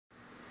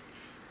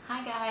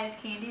Hi guys,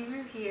 Candy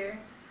Roo here.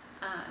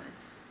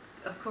 It's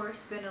of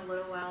course been a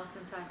little while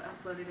since I've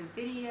uploaded a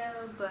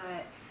video,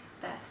 but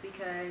that's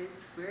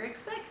because we're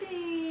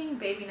expecting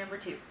baby number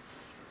 2.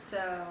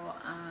 So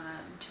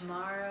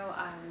tomorrow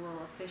I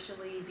will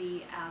officially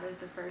be out of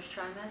the first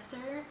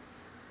trimester.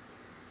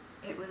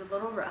 It was a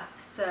little rough,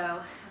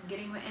 so I'm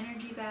getting my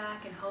energy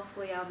back and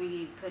hopefully I'll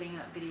be putting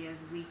up videos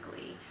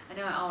weekly. I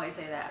know I always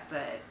say that,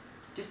 but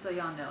just so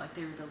y'all know, like,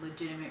 there was a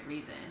legitimate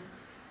reason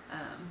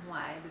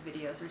why the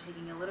videos were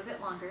taking a little bit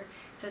longer.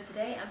 So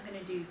today I'm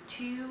going to do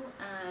 2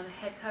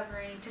 head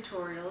covering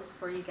tutorials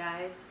for you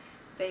guys.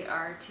 They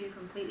are 2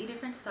 completely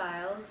different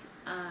styles.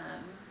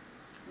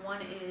 One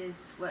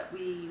is what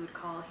we would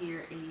call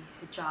here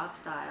a hijab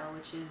style,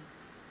 which is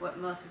what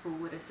most people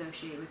would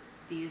associate with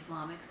the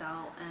Islamic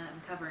style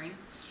covering.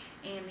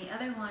 And the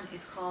other one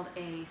is called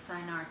a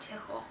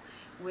Tichel,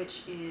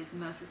 which is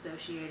most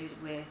associated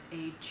with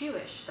a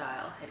Jewish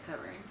style head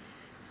covering.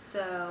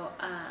 So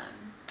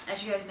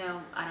as you guys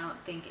know, I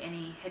don't think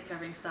any head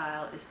covering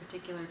style is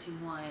particular to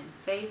one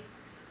faith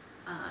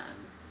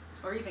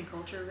or even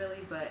culture really,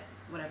 but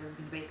whatever, we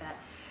can debate that.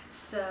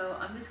 So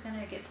I'm just going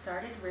to get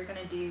started. We're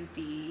going to do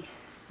the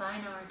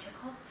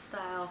Tichel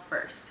style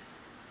first.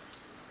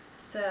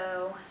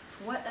 So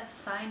what a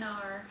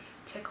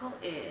Tichel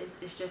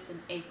is just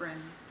an apron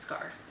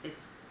scarf.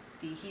 It's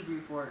the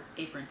Hebrew for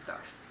apron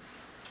scarf.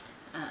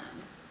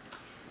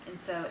 And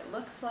so it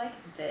looks like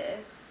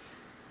this.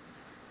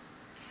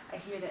 I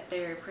hear that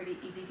they're pretty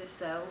easy to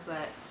sew,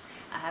 but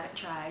I haven't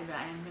tried, but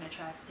I am going to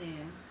try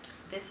soon.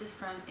 This is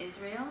from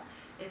Israel.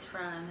 It's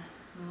from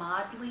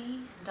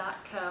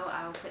modly.co.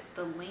 I will put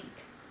the link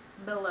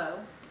below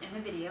in the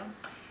video.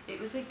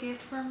 It was a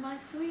gift from my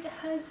sweet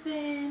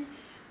husband.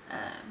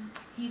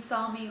 He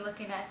saw me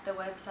looking at the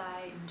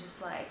website and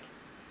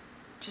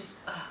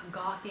just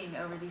gawking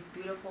over these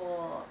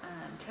beautiful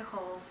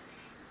tichels,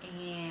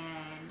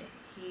 and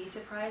he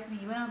surprised me.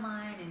 He went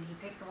online and he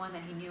picked the one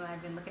that he knew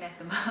I'd been looking at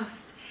the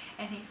most,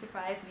 and he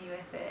surprised me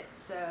with it.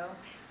 So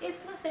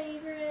it's my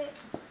favorite.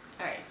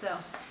 Alright, so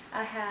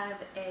I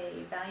have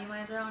a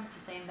Volumizer on. It's the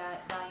same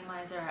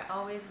Volumizer I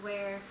always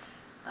wear.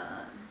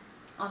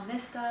 On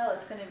this style,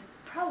 it's going to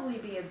probably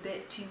be a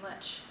bit too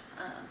much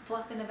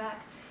fluff in the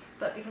back,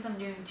 but because I'm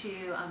doing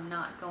 2, I'm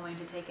not going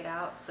to take it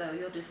out, so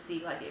you'll just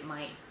see like it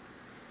might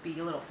be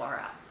a little far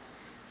out.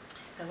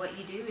 So what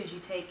you do is you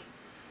take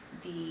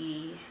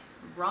the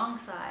wrong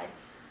side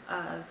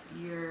of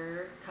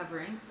your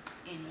covering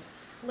and you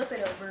flip it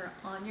over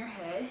on your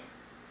head,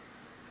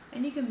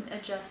 and you can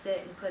adjust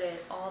it and put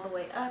it all the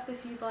way up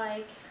if you'd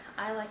like.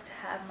 I like to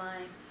have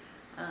mine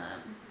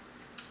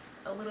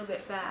a little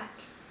bit back,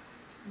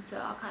 and so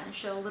I'll kind of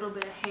show a little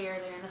bit of hair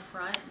there in the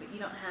front, but you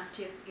don't have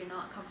to if you're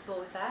not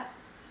comfortable with that.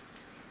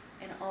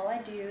 And all I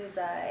do is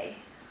I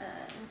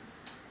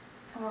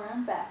come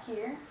around back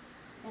here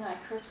and I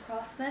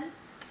crisscross them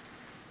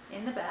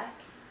in the back,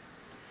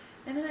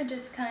 and then I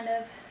just kind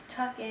of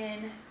tuck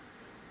in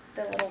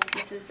the little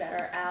pieces that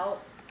are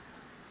out,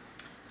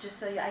 just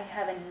so I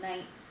have a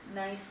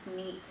nice,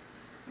 neat,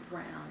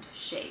 round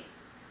shape.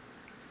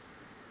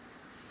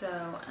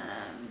 So,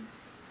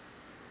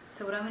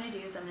 so what I'm going to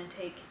do is I'm going to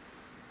take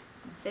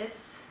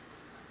this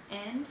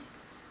end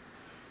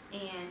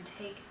and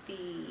take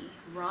the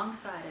wrong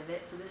side of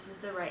it. So this is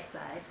the right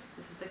side.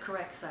 This is the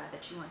correct side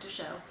that you want to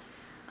show.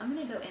 I'm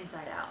going to go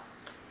inside out,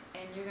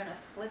 and you're going to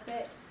flip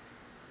it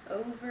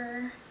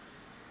over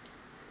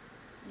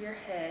your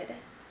head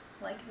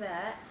like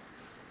that,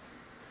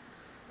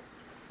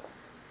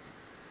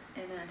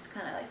 and then I just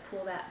kind of like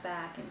pull that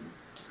back and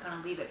just kind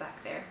of leave it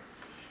back there.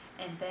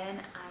 And then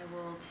I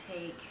will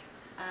take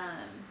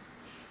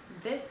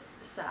this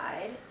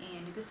side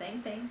and do the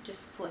same thing,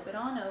 just flip it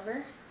on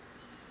over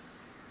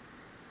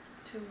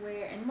to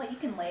where, and you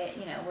can lay it,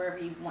 you know, wherever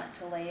you want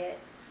to lay it,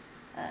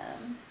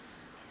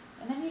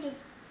 and then you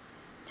just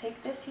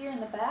take this here in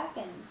the back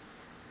and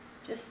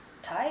just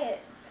tie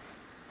it.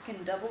 You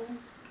can double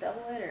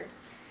it or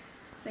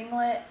single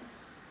it,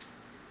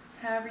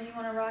 however you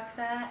want to rock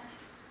that,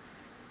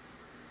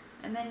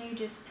 and then you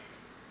just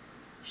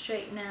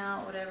straighten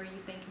out whatever you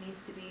think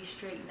needs to be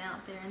straightened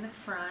out there in the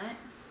front.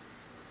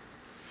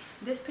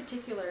 This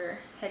particular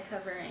head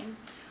covering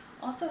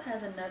also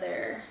has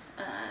another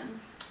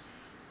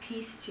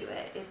piece to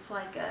it. It's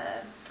like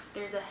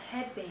there's a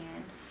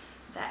headband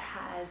that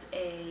has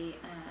a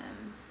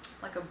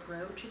like a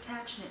brooch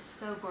attached, and it's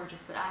so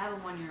gorgeous. But I have a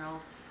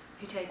 1-year-old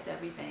who takes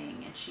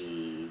everything, and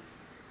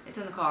it's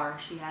in the car,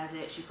 she has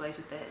it, she plays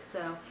with it.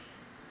 So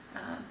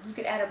you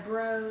could add a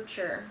brooch,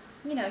 or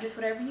you know, just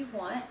whatever you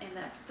want, and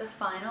that's the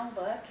final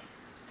look.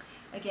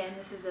 Again,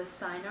 this is a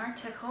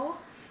Tichel.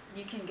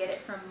 You can get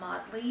it from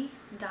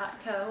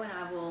modly.co, and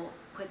I will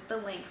put the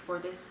link for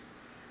this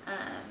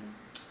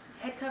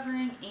head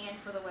covering and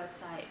for the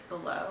website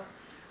below.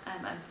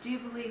 I do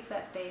believe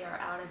that they are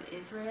out of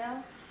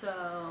Israel,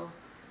 so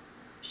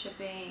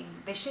they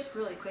ship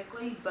really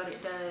quickly, but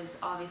it does,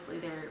 obviously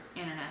they're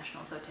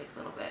international, so it takes a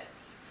little bit.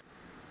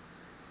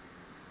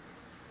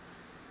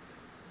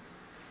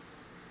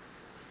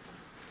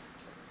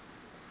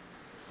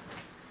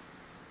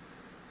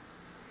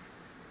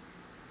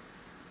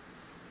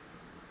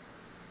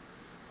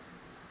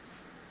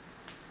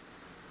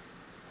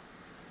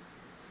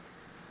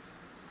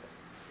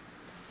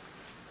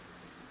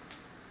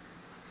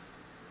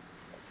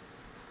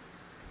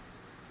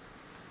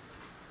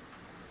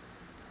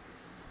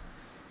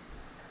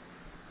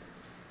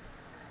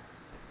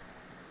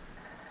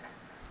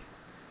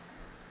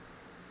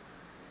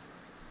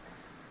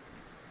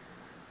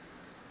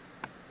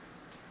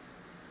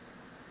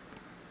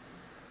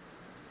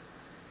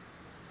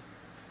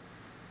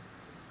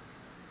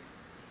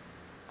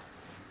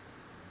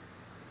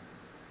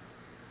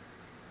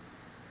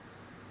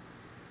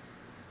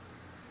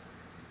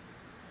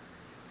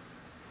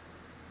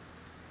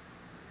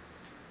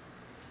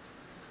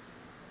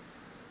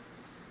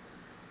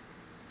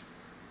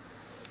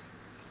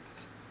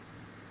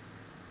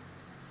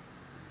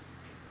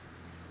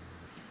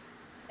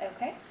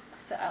 Okay,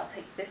 so I'll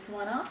take this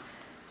one off.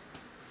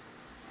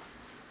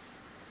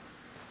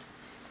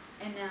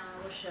 And now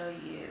I will show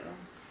you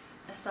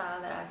a style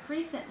that I've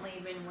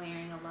recently been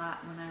wearing a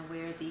lot when I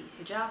wear the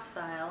hijab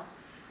style.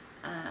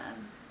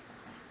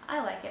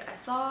 I like it. I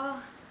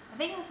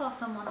think I saw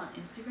someone on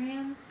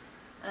Instagram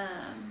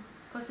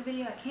post a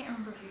video. I can't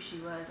remember who she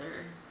was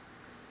or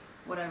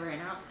whatever,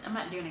 and I'm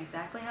not doing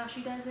exactly how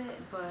she does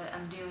it, but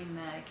I'm doing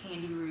the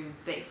Candy Rube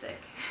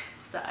basic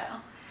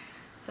style.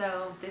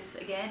 So this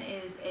again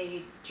is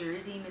a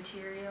jersey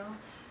material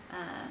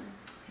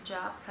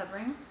hijab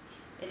covering.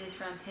 It is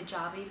from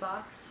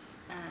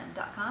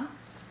hijabibox.com,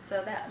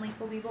 so that link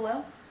will be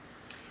below.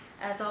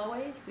 As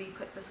always, we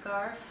put the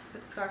scarf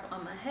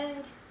on my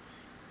head.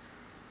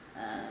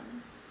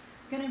 I'm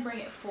gonna bring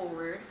it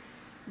forward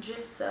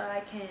just so I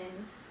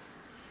can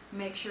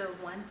make sure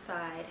one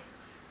side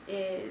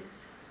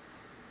is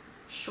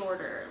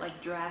shorter, like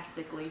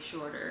drastically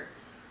shorter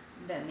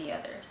than the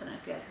other. So I don't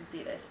know if you guys can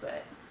see this,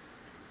 but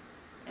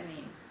I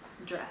mean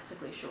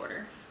drastically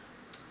shorter.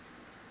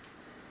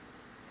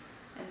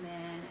 And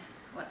then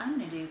what I'm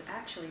going to do is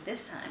actually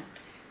this time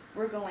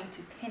we're going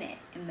to pin it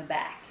in the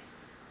back.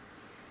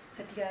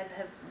 So if you guys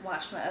have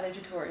watched my other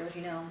tutorials,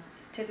 you know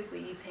typically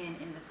you pin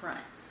in the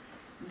front.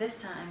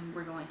 This time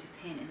we're going to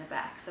pin in the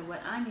back. So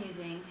what I'm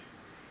using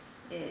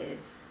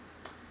is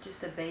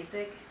just a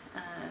basic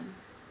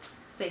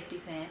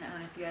safety pin. I don't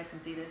know if you guys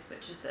can see this,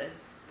 but just a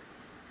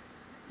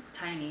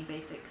tiny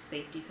basic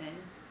safety pin.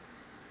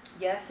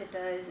 Yes, it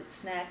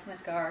snags my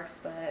scarf,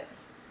 but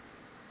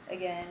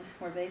again,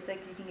 we're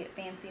basic. You can get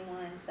fancy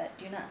ones that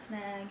do not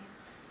snag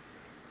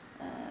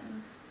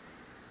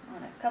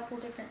on a couple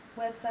different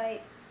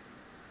websites.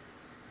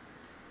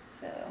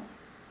 So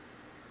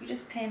you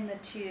just pin the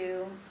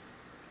two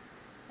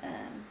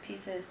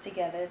pieces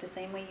together the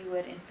same way you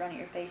would in front of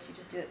your face. You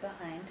just do it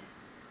behind.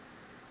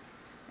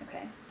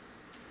 Okay.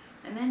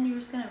 And then you're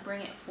just going to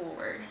bring it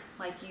forward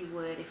like you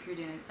would if you're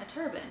doing a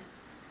turban.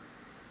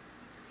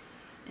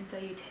 And so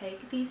you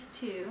take these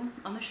two,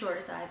 on the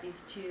shorter side,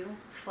 these two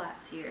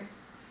flaps here,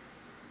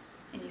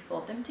 and you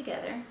fold them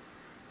together.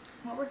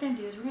 What we're going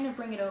to do is we're going to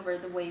bring it over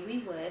the way we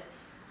would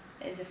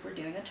as if we're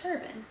doing a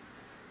turban.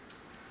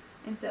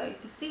 And so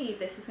if you see,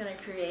 this is going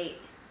to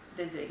create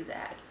the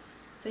zigzag.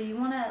 So you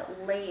want to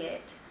lay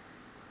it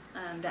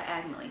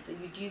diagonally, so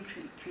you do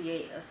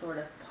create a sort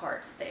of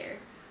part there.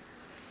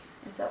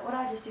 And so what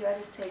I just do, I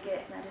just take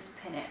it and I just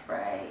pin it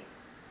right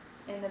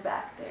in the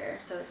back there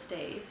so it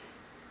stays.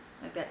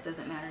 Like that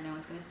doesn't matter, no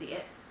one's going to see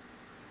it.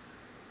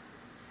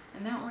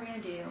 And then what we're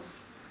going to do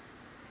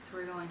is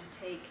we're going to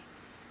take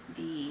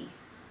the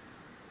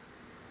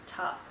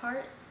top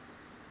part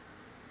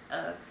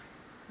of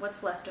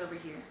what's left over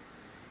here.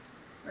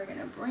 We're going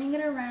to bring it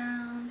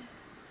around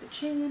the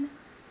chin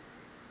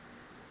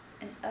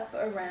and up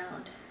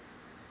around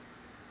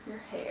your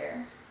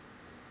hair.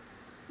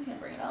 You're going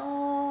to bring it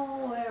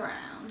all the way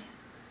around.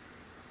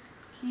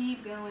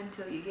 Keep going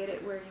until you get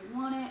it where you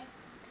want it.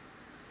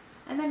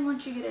 And then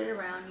once you get it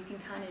around, you can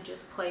kind of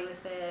just play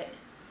with it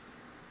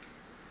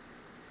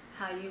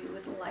how you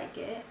would like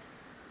it.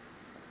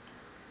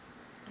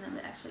 And I'm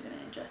actually going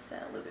to adjust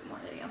that a little bit more.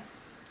 There you go.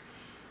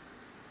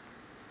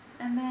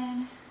 And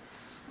then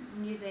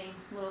I'm using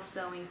little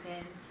sewing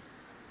pins.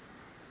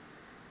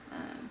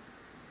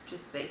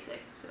 Just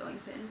basic sewing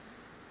pins.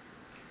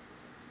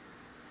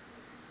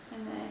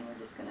 And then we're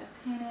just going to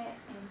pin it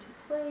into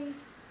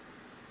place.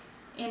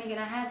 And again,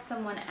 I had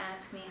someone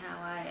ask me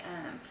how I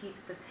keep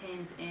the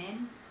pins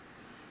in,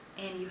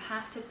 and you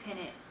have to pin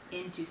it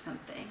into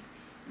something.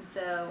 And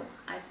so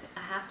I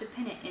have to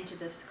pin it into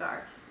the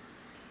scarf.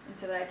 And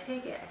so when I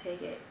take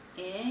it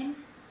in,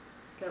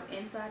 go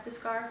inside the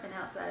scarf and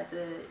outside of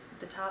the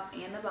top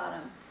and the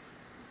bottom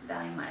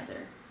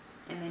Volumizer,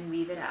 and then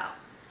weave it out.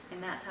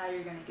 And that's how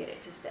you're going to get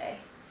it to stay.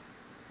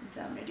 And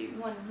so I'm going to do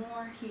one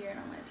more here, and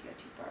I don't want it to go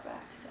too far back.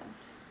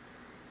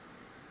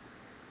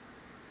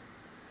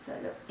 So I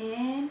go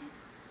in,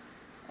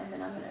 and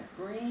then I'm going to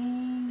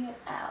bring it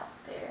out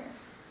there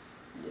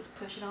and just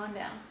push it on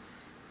down.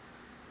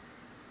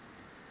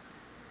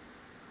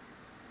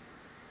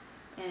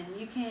 And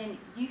you can,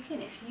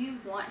 if you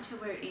want to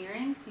wear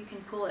earrings, you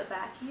can pull it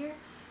back here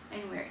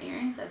and wear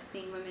earrings. I've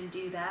seen women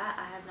do that.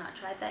 I have not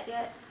tried that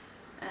yet.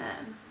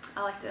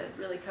 I like to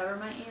really cover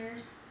my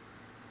ears.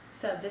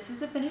 So this is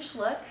the finished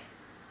look.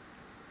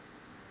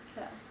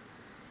 So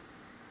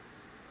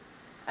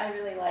I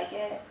really like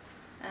it.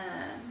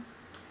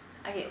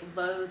 I get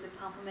loads of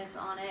compliments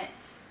on it.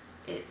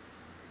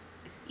 It's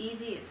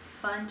easy, it's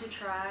fun to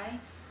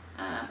try.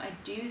 I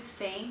do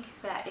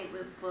think that it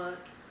would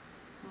look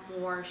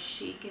more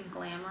chic and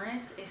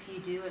glamorous if you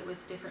do it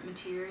with different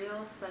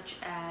materials, such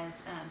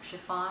as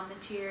chiffon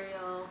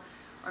material,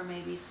 or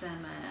maybe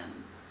some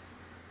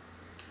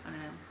I don't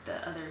know,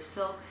 the other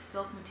silk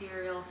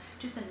material,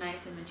 just a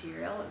nicer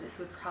material. This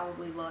would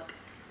probably look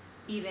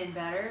even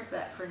better,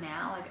 but for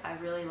now, like, I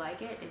really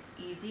like it. It's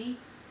easy,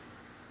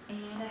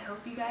 and I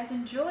hope you guys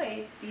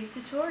enjoyed these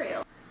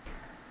tutorials.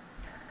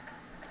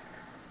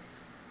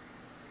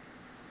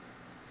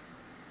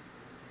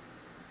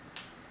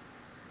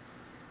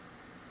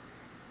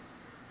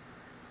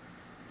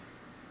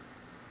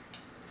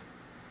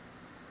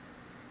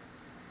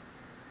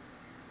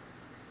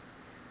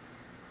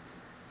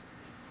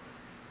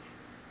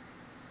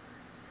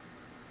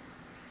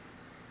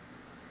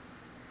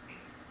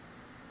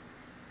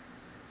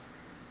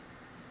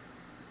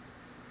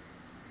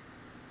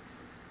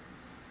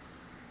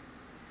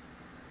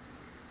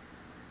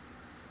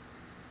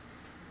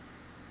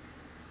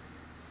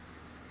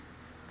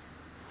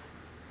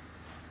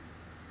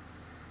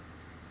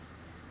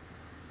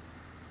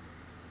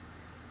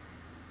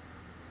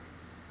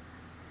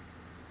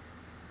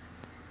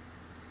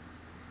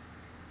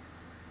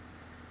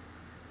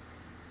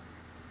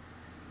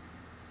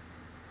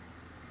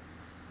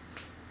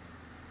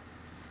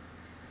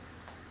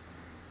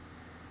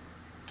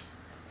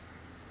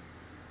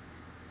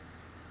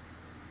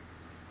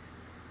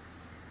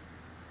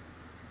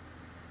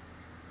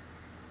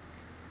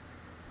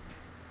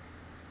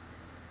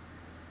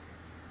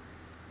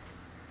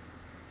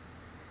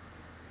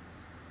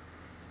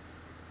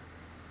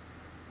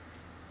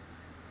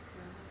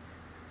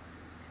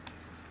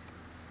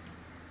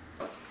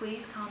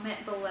 Please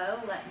comment below,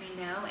 let me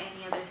know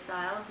any other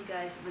styles you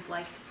guys would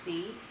like to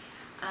see.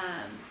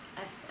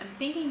 I'm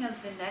thinking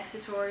of the next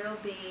tutorial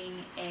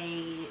being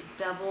a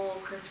double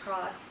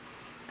crisscross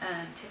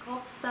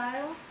tickle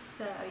style,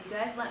 so you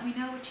guys let me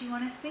know what you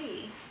want to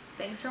see.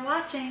 Thanks for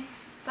watching.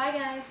 Bye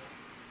guys.